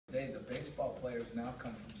players now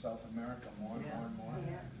come from South America more and more and more.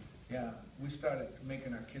 Yeah. Yeah, we started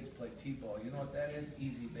making our kids play T-ball. You know what that is?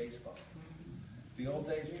 Easy baseball. The old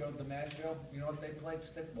days, Joe DiMaggio, you know what they played?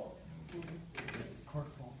 Stickball.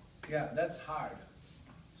 Corkball. Yeah, that's hard.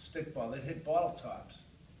 Stickball. They'd hit bottle tops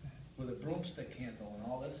with a broomstick handle and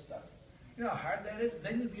all this stuff. You know how hard that is?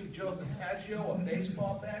 Then you give Joe DiMaggio a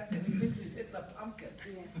baseball bat and he thinks he's hitting a pumpkin.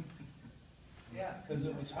 Yeah, because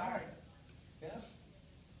it was hard. Yeah.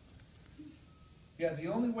 Yeah, the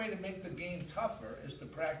only way to make the game tougher is to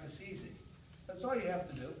practice easy. That's all you have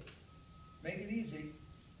to do. Make it easy,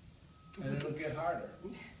 and it'll get harder.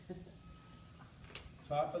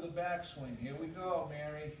 Top of the backswing. Here we go,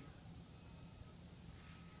 Mary.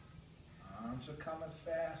 Arms are coming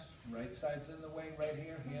fast. Right side's in the way right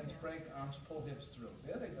here. Hands break, arms pull, hips through.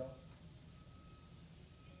 There they go.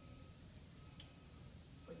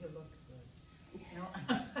 But you look good. No.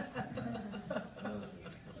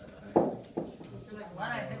 You're like, why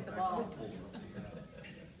did I hit the ball?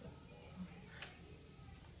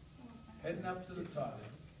 Heading up to the top.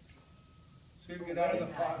 So you get out of the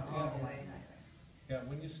posture. Yeah,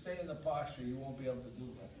 when you stay in the posture, you won't be able to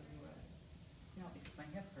do that. No, because my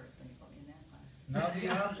hip hurts when you put me in that posture. Now the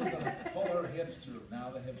arms are going to pull her hips through. Now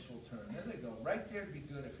the hips will turn. There they go. Right there would be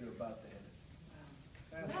good if you're about to hit it.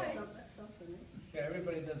 That's all. That's something. Yeah,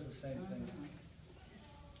 everybody does the same thing.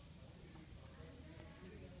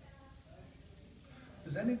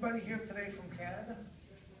 Is anybody here today from Canada?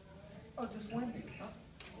 Oh, just Wendy.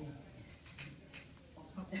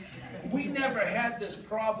 We never had this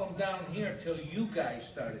problem down here till you guys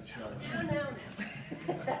started showing. No.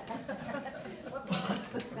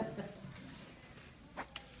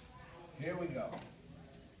 Here we go.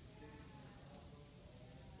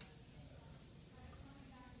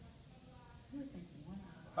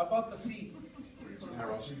 How about the feet?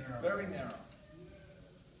 Very narrow.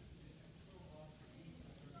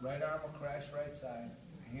 Right arm will crash right side.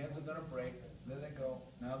 Hands are going to break. There they go.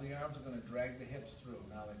 Now the arms are going to drag the hips through.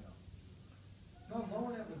 Now they go. No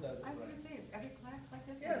one ever does it I was right. going to say, is every class like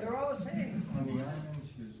this? Yeah, they're all the same. On the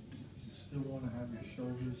irons, you still want to have your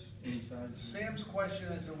shoulders inside. Sam's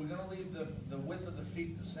question is, are we going to leave the width of the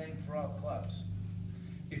feet the same for all clubs?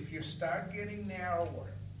 If you start getting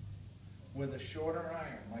narrower with a shorter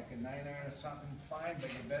iron, like a 9-iron or something, fine, but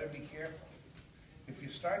you better be careful. If you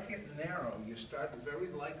start getting narrow, you start very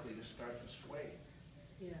likely to start to sway.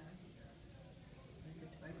 Yeah.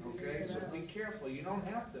 Okay, so be careful. You don't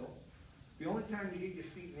have to. The only time you get your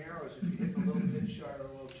feet narrow is if you're hitting a little pitch shot or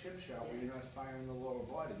a little chip shot where you're not firing the lower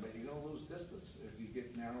body, but you're going to lose distance if you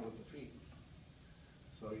get narrow with the feet.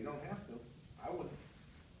 So you don't have to. I wouldn't.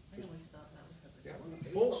 I always thought that was because it's Yeah. one of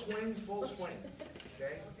Full swing, full swing.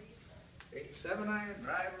 Okay? 7-iron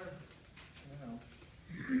driver, you know.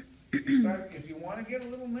 If you want to get a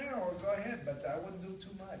little narrower, go ahead, but I wouldn't do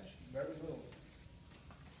too much. Very little.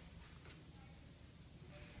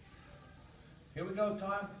 Here we go,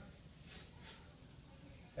 Tom.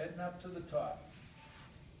 Heading up to the top.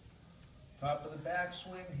 Top of the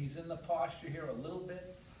backswing. He's in the posture here a little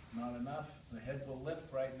bit, not enough. The head will lift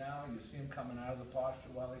right now. You see him coming out of the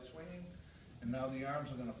posture while he's swinging. And now the arms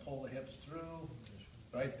are going to pull the hips through.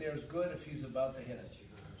 Right there's good if he's about to hit it.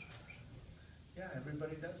 Yeah,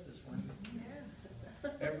 everybody does this one.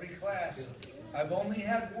 Every class. I've only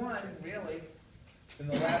had one, really, in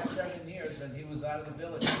the last 7 years, and he was out of the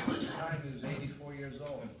village. At the time, he was 84 years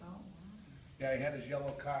old. Yeah, he had his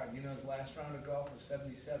yellow card. You know, his last round of golf was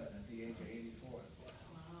 77 at the age of 84.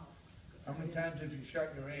 How many times have you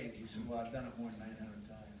shot your age? He said, well, I've done it more than 900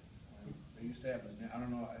 times. Well, they used to have his name. I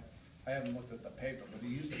don't know. I haven't looked at the paper, but he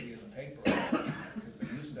used to be in the paper. Because they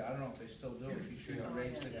used to, I don't know if they still do. If you shoot your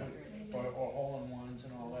age, they put, or hole-in-ones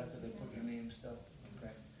and all that, that they put your name still.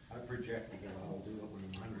 Okay. I project that I'll do it when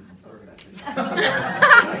I'm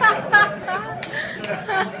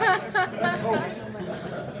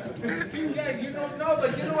 130. Yeah, you don't know,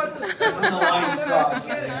 but you know what this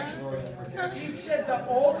He said the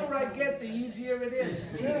older I get, the easier it is.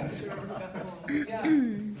 Yeah.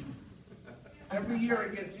 Every year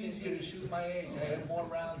it gets easier to shoot my age. I have more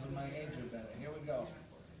rounds and my age are better. Here we go.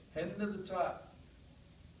 Heading to the top.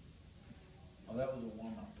 Oh, that was a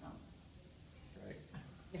warm-up. Right.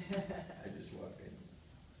 I just walked in.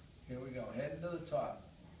 Here we go. Heading to the top.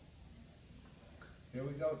 Here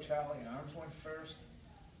we go, Charlie. Arms went first.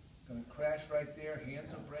 Going to crash right there.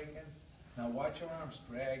 Hands are breaking. Now watch your arms.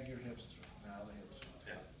 Drag your hips through. Now the hips.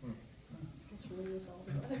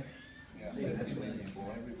 Yeah, everybody.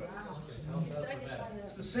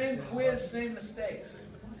 It's the same quiz, same mistakes.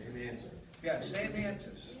 Same answer. Yeah, same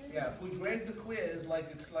answers. Yeah, if we grade the quiz like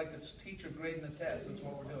it's teacher grading the test, that's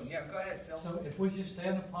what we're doing. Yeah, go ahead, Phil. So if we just stay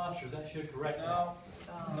in the posture, that should correct that. No,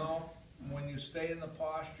 no. When you stay in the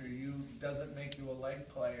posture, doesn't make you a leg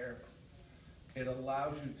player. It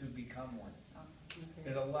allows you to become one.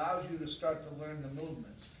 It allows you to start to learn the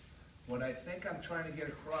movements. What I think I'm trying to get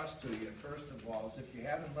across to you, first of all, is if you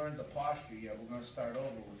haven't learned the posture yet, we're going to start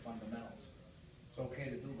over with fundamentals. It's okay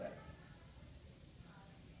to do that.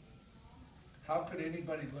 How could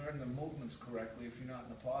anybody learn the movements correctly if you're not in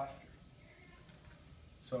the posture?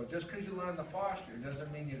 So just because you learn the posture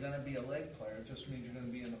doesn't mean you're going to be a leg player. It just means you're going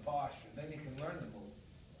to be in the posture. Then you can learn the move.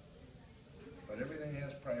 But everything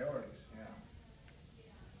has priorities, yeah.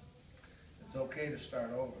 It's okay to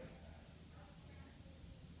start over.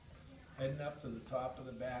 Heading up to the top of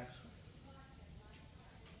the backswing.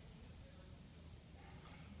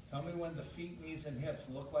 Tell me when the feet, knees, and hips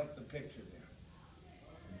look like the picture there.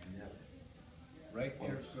 Yeah. Right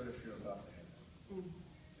there is good if you're about to hit.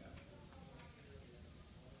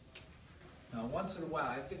 Yeah. Now, once in a while,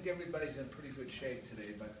 I think everybody's in pretty good shape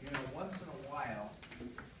today, but you know, once in a while,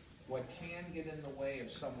 what can get in the way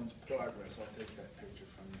of someone's progress, I'll take that picture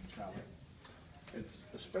from you, Charlie. It's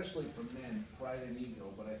especially for men, pride and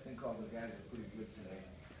ego, but I think all the guys are pretty good today.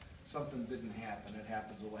 Something didn't happen. It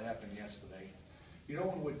happens what happened yesterday. You know,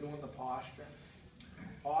 when we're doing the posture,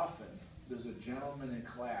 often there's a gentleman in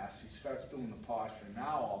class, he starts doing the posture.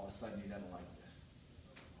 Now all of a sudden he doesn't like this.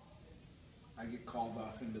 I get called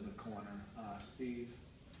off into the corner. Steve,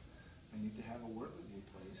 I need to have a word with you,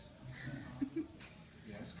 please.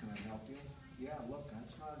 Yes, can I help you? Yeah, look, I'm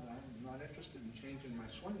not interested in changing my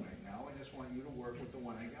swing right now. I just want you to work with the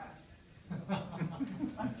one I got.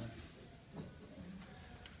 I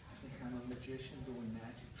think I'm a magician doing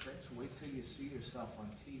magic tricks. Wait till you see yourself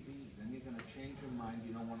on TV. Then you're going to change your mind.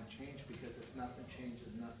 You don't want to change because if nothing changes,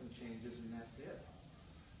 and that's it.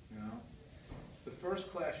 You know? The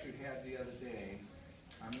first class you had the other day,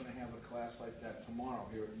 I'm going to have a class like that tomorrow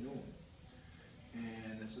here at noon.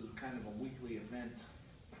 And this is kind of a weekly event.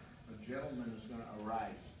 A gentleman is going to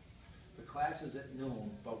arrive. The class is at noon,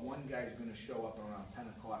 but one guy's going to show up around 10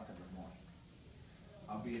 o'clock in the morning.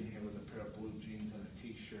 I'll be in here with a pair of blue jeans and a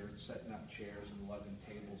t-shirt, setting up chairs and lugging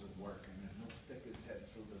tables and working, and he'll stick his head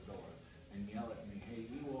through the door and yell at me, "Hey,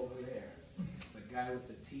 you over there, the guy with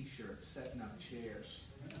the t-shirt setting up chairs."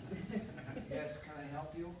 Yes, can I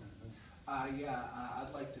help you?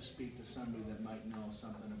 I'd like to speak to somebody that might know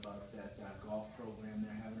something about that golf program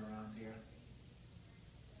they're having around here.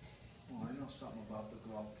 Oh, I know something about the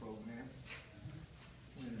golf program.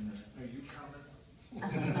 Wait a minute, are you coming?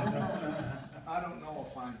 I don't know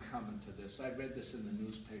if I'm coming to this. I read this in the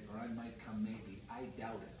newspaper. I might come maybe. I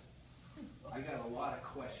doubt it. I got a lot of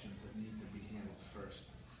questions that need to be handled first.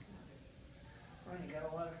 Brian, you got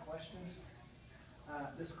a lot of questions?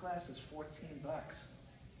 This class is $14.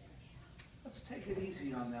 Let's take it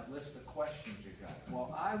easy on that list of questions you got.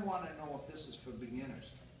 Well, I want to know if this is for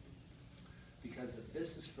beginners. Because if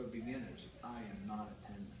this is for beginners, I am not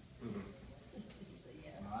attending.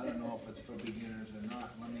 Well, I don't know if it's for beginners or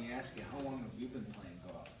not. Let me ask you, how long have you been playing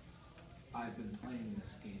golf? I've been playing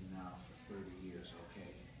this game now for 30 years,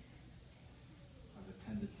 okay? I've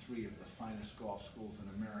attended 3 of the finest golf schools in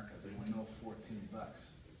America. They were no $14.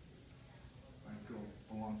 I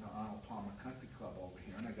belong to Arnold Palmer Country Club over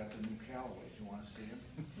here, and I got the new Callaways. You want to see them?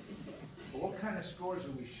 But what kind of scores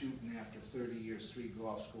are we shooting after 30 years, 3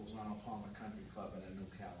 golf schools, Arnold Palmer Country Club, and a new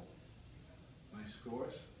Callaways? My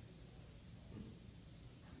scores?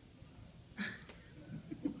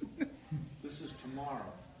 This is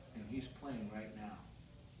tomorrow, and he's playing right now.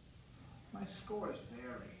 My scores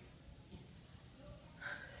vary.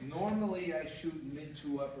 Normally, I shoot mid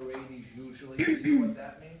to upper 80s usually. Do you know what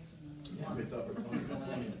that means? With upper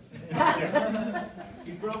 29.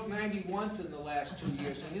 He broke 90 once in the last 2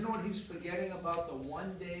 years, and you know what he's forgetting about the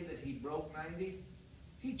one day that he broke 90?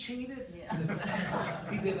 He cheated. Yeah.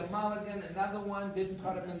 He did a mulligan, another one, didn't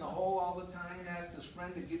put him in the hole all the time, asked his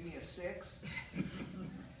friend to give me a 6.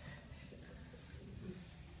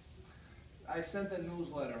 I sent a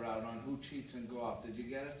newsletter out on who cheats in golf. Did you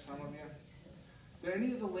get it, some of you? Do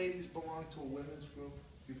any of the ladies belong to a women's group?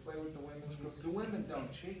 Do you play with the women's group? The women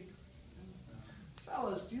don't cheat.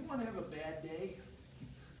 Fellas, do you want to have a bad day?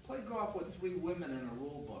 Play golf with 3 women in a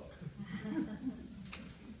rule book.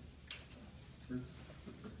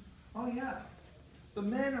 Oh yeah. The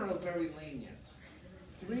men are very lenient.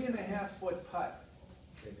 3.5-foot putt.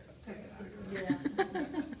 Take it out. Yeah.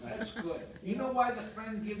 That's good. You know why the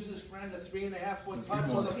friend gives his friend a 3.5-foot putt?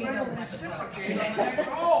 So the friend will reciprocate on the next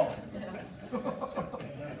hole.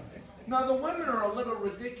 Now the women are a little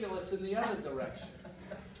ridiculous in the other direction.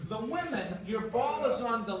 The women, your ball is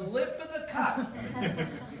on the lip of the cup.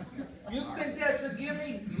 You think that's a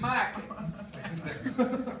gimme? Mark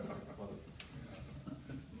it.